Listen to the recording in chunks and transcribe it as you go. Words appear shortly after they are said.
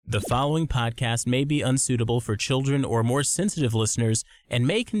The following podcast may be unsuitable for children or more sensitive listeners and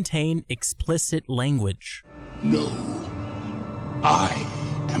may contain explicit language. No, I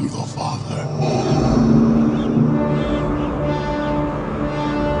am your father. No.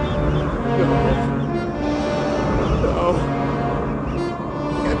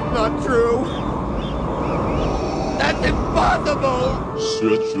 It's not true. That's impossible!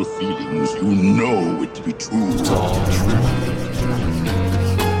 Search your feelings. You know it to be true. It's all true.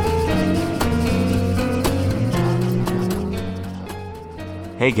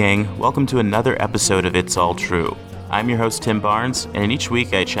 Hey gang, welcome to another episode of It's All True. I'm your host Tim Barnes, and each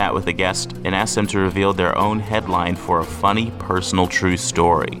week I chat with a guest and ask them to reveal their own headline for a funny, personal, true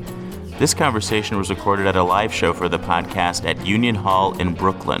story. This conversation was recorded at a live show for the podcast at Union Hall in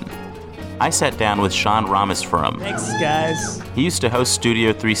Brooklyn. I sat down with Sean Rameswaram. Thanks, guys. He used to host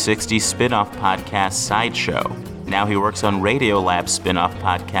Studio 360's spin-off podcast Sideshow. Now he works on Radiolab's spin-off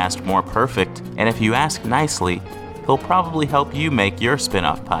podcast More Perfect, and if you ask nicely, he'll probably help you make your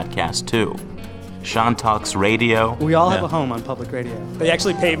spin-off podcast too. Sean talks radio. We all have a home on public radio. They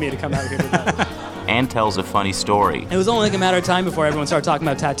actually paid me to come out here to that. And tells a funny story. It was only like a matter of time before everyone started talking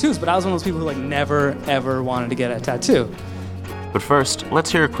about tattoos, but I was one of those people who never, ever wanted to get a tattoo. But first,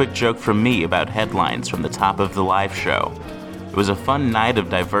 let's hear a quick joke from me about headlines from the top of the live show. It was a fun night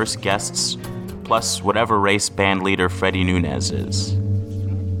of diverse guests, plus whatever race band leader Freddie Nunez is.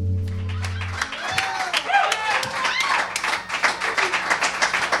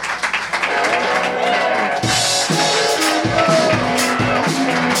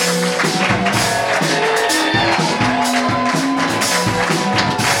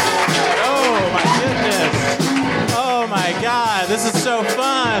 This is so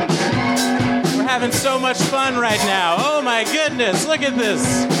fun. We're having so much fun right now. Oh my goodness, look at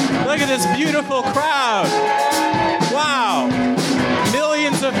this. Look at this beautiful crowd. Wow.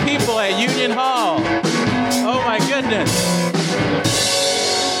 Millions of people at Union Hall. Oh my goodness.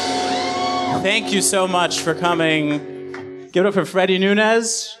 Thank you so much for coming. Give it up for Freddie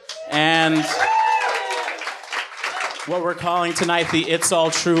Nunez and what we're calling tonight the It's All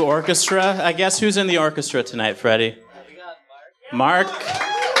True Orchestra. I guess who's in the orchestra tonight, Freddie? Mark.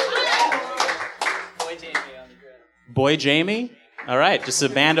 Boy Jamie? All right, just a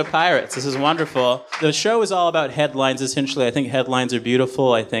band of pirates. This is wonderful. The show is all about headlines, essentially. I think headlines are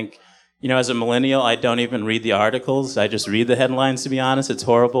beautiful. I think, as a millennial, I don't even read the articles. I just read the headlines, to be honest. It's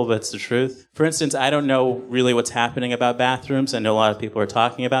horrible, but it's the truth. For instance, I don't know really what's happening about bathrooms. I know a lot of people are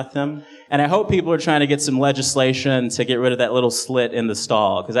talking about them. And I hope people are trying to get some legislation to get rid of that little slit in the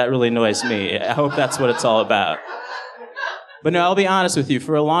stall, because that really annoys me. I hope that's what it's all about. But no, I'll be honest with you.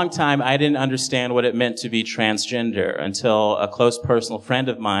 For a long time, I didn't understand what it meant to be transgender until a close personal friend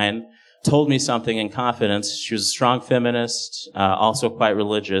of mine told me something in confidence. She was a strong feminist, also quite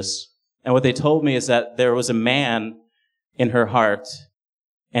religious. And what they told me is that there was a man in her heart,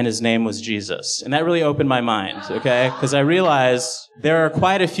 and his name was Jesus. And that really opened my mind, okay? Because I realized there are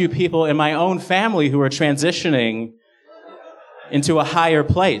quite a few people in my own family who are transitioning into a higher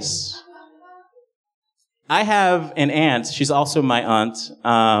place. I have an aunt. She's also my aunt.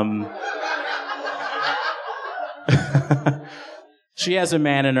 She has a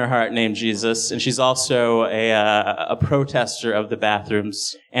man in her heart named Jesus, and she's also a protester of the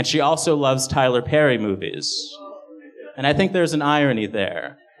bathrooms. And she also loves Tyler Perry movies. And I think there's an irony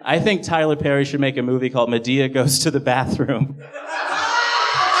there. I think Tyler Perry should make a movie called Medea Goes to the Bathroom.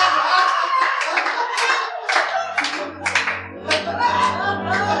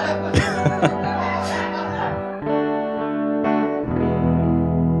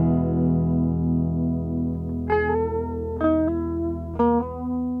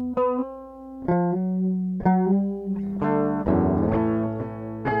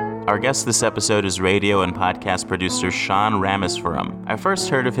 Our guest this episode is radio and podcast producer Sean Rameswaram. I first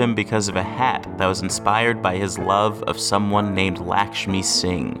heard of him because of a hat that was inspired by his love of someone named Lakshmi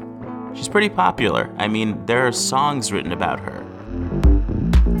Singh. She's pretty popular. I mean, there are songs written about her.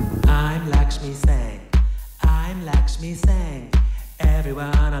 I'm Lakshmi Singh. I'm Lakshmi Singh.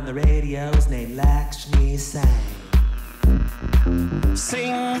 Everyone on the radio is named Lakshmi Singh.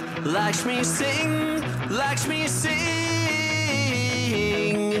 Sing, Lakshmi sing, Lakshmi sing.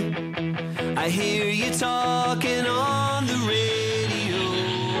 I hear you talking on the radio.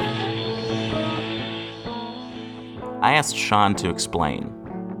 I asked Sean to explain.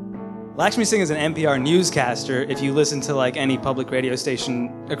 Lakshmi Singh is an NPR newscaster. If you listen to any public radio station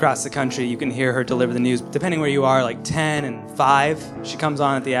across the country, you can hear her deliver the news. Depending where you are, 10 and 5, she comes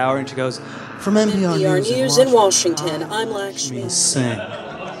on at the hour and she goes, "From NPR News in Washington, I'm Lakshmi Singh.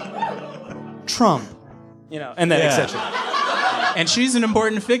 Trump." And then etc. And she's an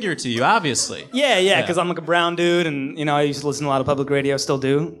important figure to you, obviously. Yeah, because I'm like a brown dude, and I used to listen to a lot of public radio, still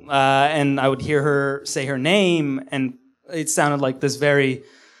do. And I would hear her say her name, and it sounded like this very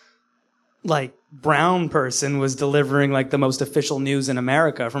like brown person was delivering like the most official news in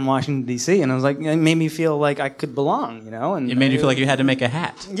America from Washington D.C. And I was like, it made me feel like I could belong, And it made you feel like you had to make a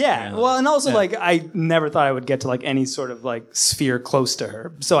hat. Yeah. Well, and also like I never thought I would get to like any sort of like sphere close to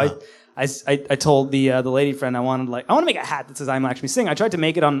her. So I told the lady friend I want to make a hat that says I'm Lakshmi Singh. I tried to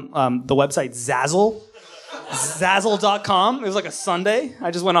make it on the website Zazzle. Zazzle.com. It was like a Sunday.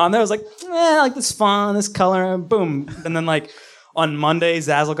 I just went on there. I was like, I like this font, this color, boom. And then like on Monday,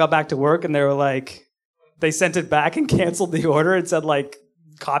 Zazzle got back to work and they were like, they sent it back and canceled the order. It said like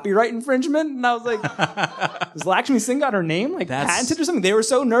copyright infringement. And I was like, does Lakshmi Singh got her name like patented or something? They were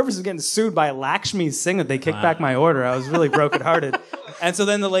so nervous of getting sued by Lakshmi Singh that they kicked back my order. I was really brokenhearted. And so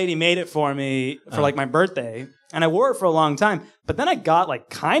then the lady made it for me for like my birthday. And I wore it for a long time. But then I got like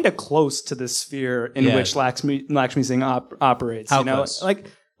kind of close to the sphere in which Lakshmi Singh operates. How close? Like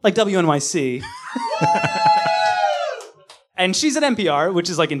WNYC. And she's at NPR,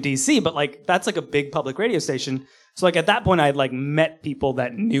 which is like in DC, but like that's like a big public radio station. So like at that point I had like met people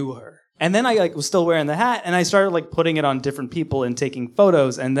that knew her. And then I like was still wearing the hat and I started like putting it on different people and taking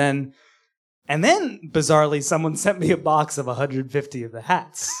photos. And then bizarrely someone sent me a box of 150 of the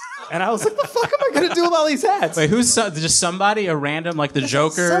hats. And I was like, the fuck am I going to do with all these hats? Wait, who's just somebody, a random, like the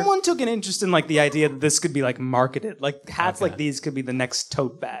Joker? Someone took an interest in like the idea that this could be like marketed. Like hats like these could be the next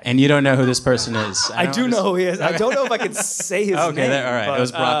tote bag. And you don't know who this person is. I do know who he is. I don't know if I could say his name. Okay, all right. But, it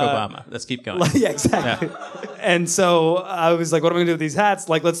was Barack Obama. Let's keep going. Yeah, exactly. Yeah. And so I was like, what am I going to do with these hats?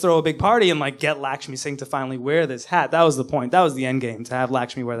 Like, let's throw a big party and like get Lakshmi Singh to finally wear this hat. That was the point. That was the end game, to have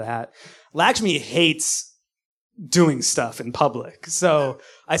Lakshmi wear the hat. Lakshmi hates doing stuff in public. So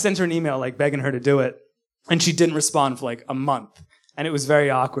I sent her an email like begging her to do it. And she didn't respond for like a month. And it was very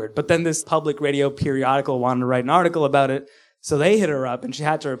awkward. But then this public radio periodical wanted to write an article about it. So they hit her up and she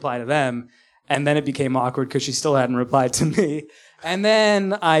had to reply to them. And then it became awkward because she still hadn't replied to me. And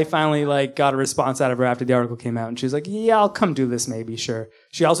then I finally like got a response out of her after the article came out. And she was like, yeah, I'll come do this maybe, sure.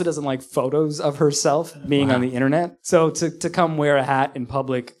 She also doesn't like photos of herself being on the internet. So to come wear a hat in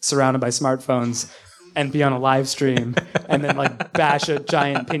public surrounded by smartphones and be on a live stream and then like bash a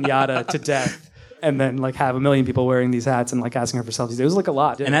giant piñata to death and then like have 1 million people wearing these hats and like asking her for selfies. It was like a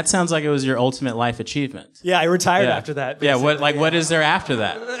lot. And that sounds like it was your ultimate life achievement. Yeah, I retired after that. Basically. Yeah, what is there after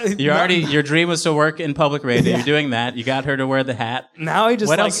that? Your dream was to work in public radio. You're doing that. You got her to wear the hat. Now I just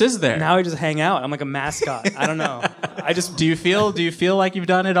What else is there? Now I just hang out. I'm like a mascot. I don't know. Do you feel like you've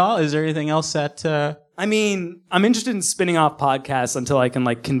done it all? Is there anything else that I mean, I'm interested in spinning off podcasts until I can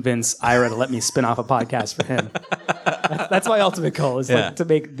like convince Ira to let me spin off a podcast for him. That's my ultimate goal, is like to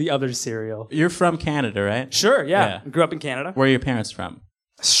make the other cereal. You're from Canada, right? Sure, yeah. I grew up in Canada. Where are your parents from?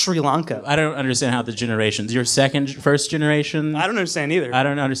 Sri Lanka. I don't understand how the generations. You're first generation? I don't understand either. I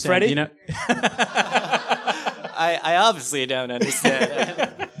don't understand. Freddie? You know? I obviously don't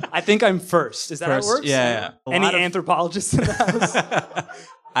understand. I think I'm first. Is that how it works? Yeah. Any anthropologists in the house?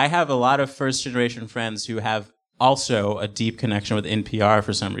 I have a lot of first-generation friends who have also a deep connection with NPR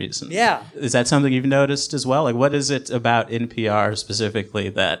for some reason. Yeah. Is that something you've noticed as well? Like, what is it about NPR specifically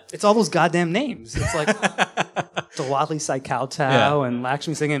that... It's all those goddamn names. It's like Dewatli Saikowtow and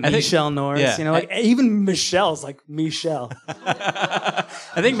Lakshmi Singh and Michelle Norris. Yeah. You know, like even Michelle's like Michelle. I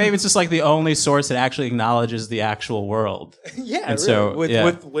think maybe it's just like the only source that actually acknowledges the actual world. Yeah, and really.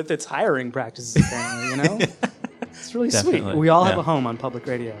 So, with its hiring practices, apparently, you know? It's really Definitely. sweet. We all have a home on public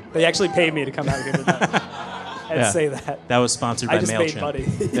radio. They actually paid me to come out here tonight and say that. That was sponsored by I just MailChimp. made money.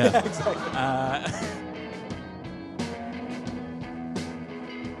 Yeah, exactly.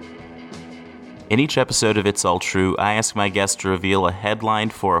 In each episode of It's All True, I ask my guest to reveal a headline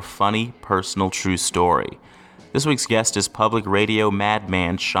for a funny, personal, true story. This week's guest is public radio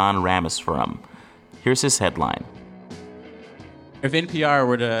madman Sean Rameswaram. Here's his headline. If NPR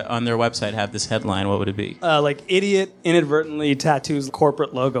were to, on their website, have this headline, what would it be? Like, idiot inadvertently tattoos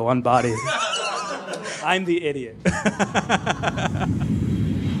corporate logo on body. I'm the idiot.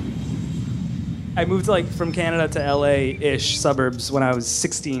 I moved from Canada to LA-ish suburbs when I was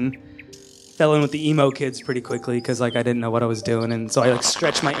 16. Fell in with the emo kids pretty quickly because I didn't know what I was doing, and so I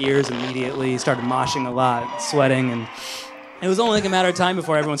stretched my ears immediately, started moshing a lot, sweating, and it was only a matter of time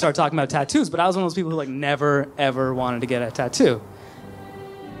before everyone started talking about tattoos. But I was one of those people who never ever wanted to get a tattoo.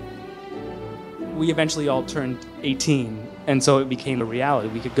 We eventually all turned 18, and so it became a reality.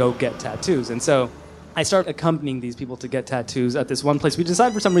 We could go get tattoos, and so I started accompanying these people to get tattoos at this one place. We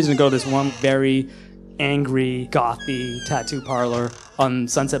decided for some reason to go to this one very angry, gothy tattoo parlor on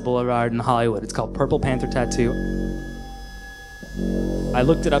Sunset Boulevard in Hollywood. It's called Purple Panther Tattoo. I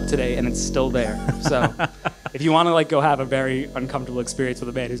looked it up today, and it's still there. So if you want to like go have a very uncomfortable experience with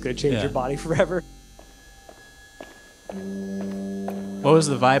a man who's going to change your body forever. What was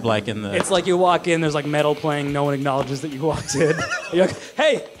the vibe like in the... It's like you walk in, there's like metal playing, no one acknowledges that you walked in. You're like,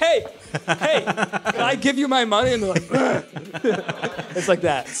 hey, can I give you my money? And they're like, it's like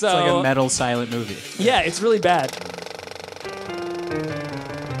that. So, It's like a metal silent movie. yeah, it's really bad.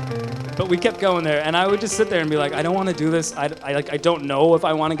 But we kept going there, and I would just sit there and be like, I don't want to do this. I don't know if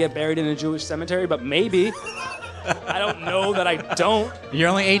I want to get buried in a Jewish cemetery, but maybe. I don't know that I don't. You're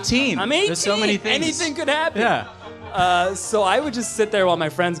only 18. I'm 18. There's so many things. Anything could happen. Yeah. So I would just sit there while my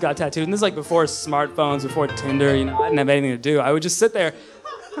friends got tattooed. And this is like before smartphones, before Tinder, I didn't have anything to do. I would just sit there.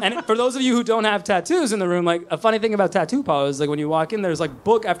 And for those of you who don't have tattoos in the room, like a funny thing about tattoo parlor is like when you walk in, there's like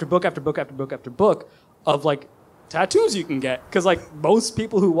book after book after book after book after book of like tattoos you can get. Because like most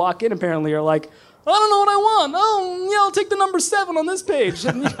people who walk in apparently are like, I don't know what I want. Oh, yeah, I'll take the number 7 on this page.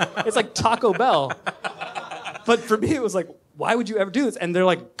 And it's like Taco Bell. But for me, it was like, why would you ever do this? And they're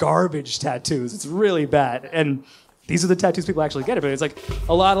like garbage tattoos. It's really bad. And these are the tattoos people actually get it, but it's like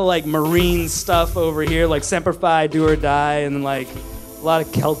a lot of like marine stuff over here, like Semper Fi, do or die, and then like a lot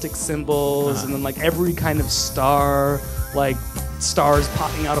of Celtic symbols, and then like every kind of star, like stars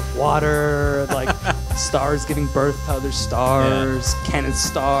popping out of water, like stars giving birth to other stars, Kenneth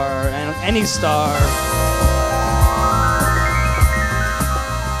star, and any star.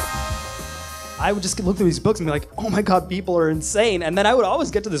 I would just look through these books and be like, oh my God, people are insane. And then I would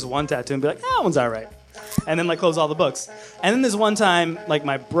always get to this one tattoo and be like, that one's all right. And then like close all the books. And then this one time, like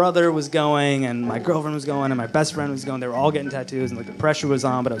my brother was going and my girlfriend was going and my best friend was going. They were all getting tattoos and like the pressure was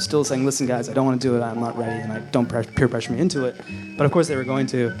on, but I was still saying, listen guys, I don't want to do it. I'm not ready and I don't peer pressure me into it. But of course they were going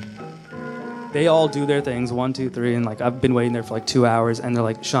to. They all do their things, 1, 2, 3, and like I've been waiting there for like 2 hours and they're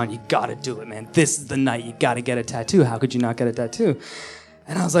like, Sean, you gotta do it, man. This is the night. You gotta get a tattoo. How could you not get a tattoo?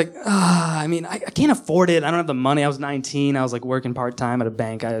 And I was like, I mean, I can't afford it. I don't have the money. I was 19. I was like working part-time at a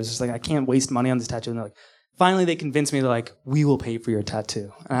bank. I was just like, I can't waste money on this tattoo. And they're like, finally they convinced me. They're like, we will pay for your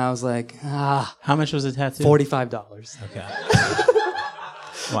tattoo. And I was like, How much was the tattoo? $45. Okay.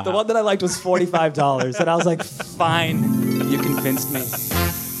 Wow. The one that I liked was $45. And I was like, fine, you convinced me.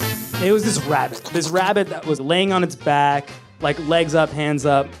 It was this rabbit that was laying on its back, like legs up, hands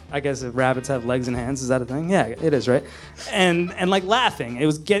up. I guess if rabbits have legs and hands, is that a thing? Yeah, it is, right? And like laughing. It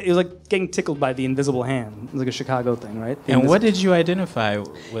was like getting tickled by the invisible hand. It was like a Chicago thing, right? And what did you identify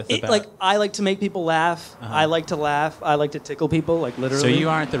with about? Like I like to make people laugh. Uh-huh. I like to laugh. I like to tickle people, like literally. So you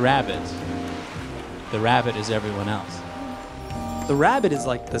aren't the rabbit. The rabbit is everyone else. The rabbit is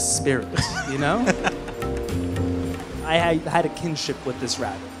like the spirit, you know? I had a kinship with this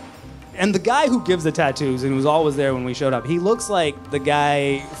rabbit. And the guy who gives the tattoos and who's always there when we showed up, he looks like the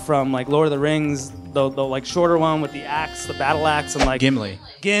guy from like Lord of the Rings, the like shorter one with the axe, the battle axe, and like Gimli.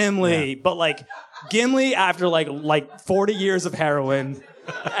 Yeah. But like Gimli after like 40 years of heroin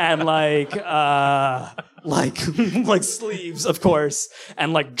and like sleeves, of course,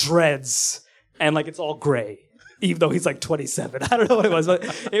 and like dreads, and like it's all gray. Even though he's like 27. I don't know what it was,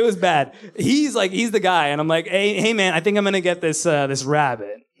 but it was bad. He's the guy, and I'm like, hey man, I think I'm gonna get this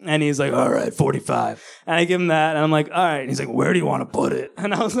rabbit. And he's like, all right, 45. And I give him that, and I'm like, all right. And he's like, where do you want to put it?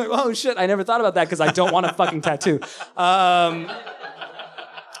 And I was like, oh shit, I never thought about that because I don't want a fucking tattoo. I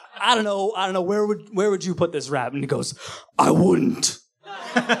don't know. Where would you put this rabbit? And he goes, I wouldn't.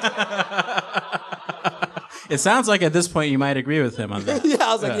 It sounds like at this point you might agree with him on that. Yeah,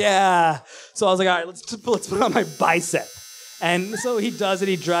 I was like, yeah. So I was like, all right, let's put it on my bicep. And so he does it.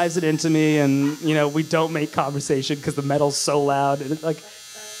 He drives it into me, and we don't make conversation because the metal's so loud. And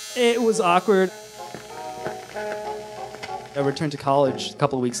it was awkward. I returned to college a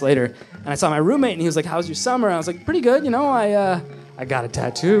couple of weeks later, and I saw my roommate, and he was like, "How's your summer?" And I was like, "Pretty good. I got a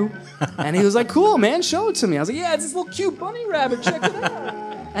tattoo." And he was like, "Cool, man. Show it to me." I was like, "Yeah, it's this little cute bunny rabbit. Check it out."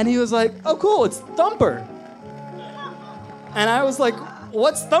 And he was like, "Oh, cool. It's Thumper." And I was like,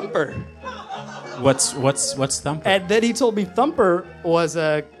 "What's Thumper?" What's Thumper? And then he told me Thumper was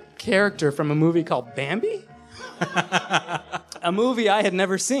a character from a movie called Bambi. A movie I had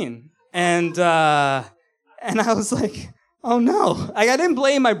never seen. And I was like, oh no. I didn't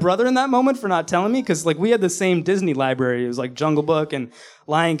blame my brother in that moment for not telling me, because we had the same Disney library. It was like Jungle Book and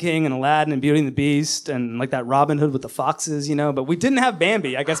Lion King and Aladdin and Beauty and the Beast and like that Robin Hood with the foxes, but we didn't have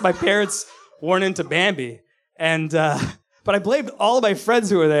Bambi. I guess my parents weren't into Bambi. And but I blamed all of my friends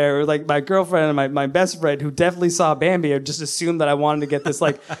who were there, like my girlfriend and my best friend, who definitely saw Bambi and just assumed that I wanted to get this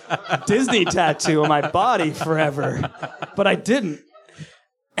Disney tattoo on my body forever. But I didn't.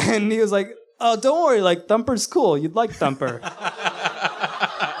 And he was like, oh, don't worry, Thumper's cool. You'd like Thumper.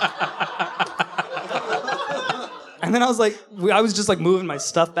 And And then I was like, I was just like moving my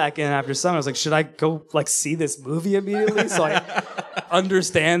stuff back in after some. I was like, should I go like see this movie immediately so I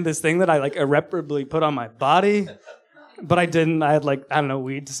understand this thing that I like irreparably put on my body? But I didn't. I had like, I don't know,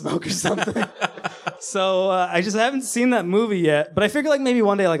 weed to smoke or something. So I just haven't seen that movie yet. But I figure like maybe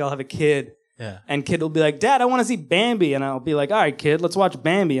one day like I'll have a kid. Yeah. And kid will be like, Dad, I want to see Bambi. And I'll be like, all right, kid, let's watch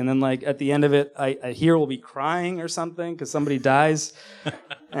Bambi. And then like at the end of it, I hear we'll be crying or something because somebody dies.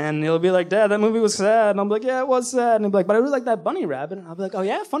 And he'll be like, Dad, that movie was sad. And I'm like, yeah, it was sad. And he'll be like, but I really like that bunny rabbit. And I'll be like, oh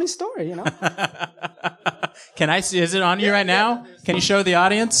yeah, funny story, you know? Can I see? Is it on you right now? Can you show the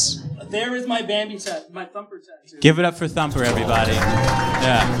audience? There is my Bambi tattoo, my Thumper tattoo. Give it up for Thumper, everybody.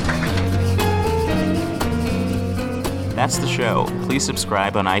 Yeah. That's the show. Please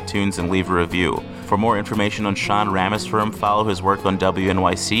subscribe on iTunes and leave a review. For more information on Sean Rameswaram, follow his work on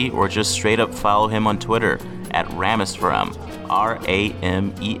WNYC or just straight up follow him on Twitter at Rameswaram,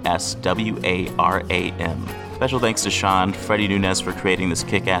 RAMESWARAM. Special thanks to Sean, Freddie Nunez for creating this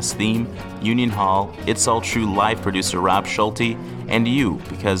kick-ass theme, Union Hall, It's All True live producer Rob Schulte, and you,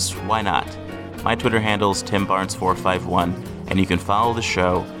 because why not? My Twitter handle is TimBarnes451, and you can follow the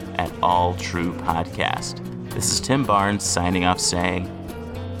show at All True Podcast. This is Tim Barnes signing off saying,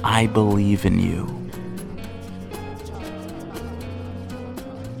 I believe in you.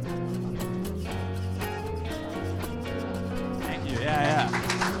 Thank you. Yeah.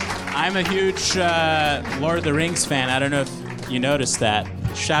 I'm a huge Lord of the Rings fan. I don't know if you noticed that.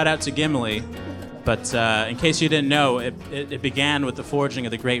 Shout out to Gimli. But in case you didn't know, it began with the forging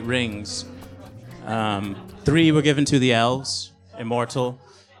of the Great Rings. 3 were given to the elves, immortal,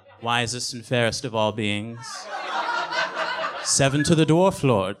 wisest and fairest of all beings. 7 to the dwarf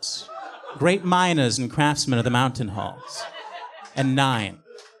lords, great miners and craftsmen of the mountain halls. And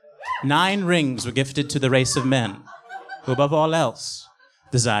 9 rings were gifted to the race of men, who above all else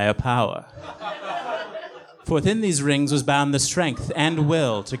desire power. For within these rings was bound the strength and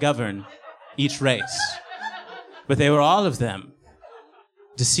will to govern each race. But they were all of them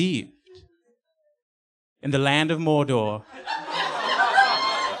deceived. In the land of Mordor,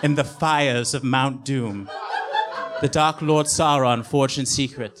 in the fires of Mount Doom, the Dark Lord Sauron forged in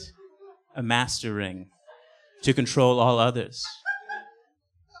secret a master ring to control all others.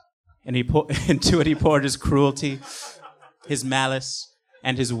 And into it he poured his cruelty, his malice,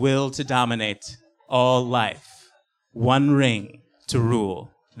 and his will to dominate all life. One ring to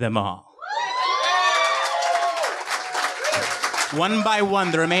rule them all. One by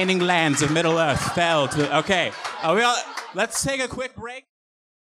one, the remaining lands of Middle-earth fell to... Okay, let's take a quick break.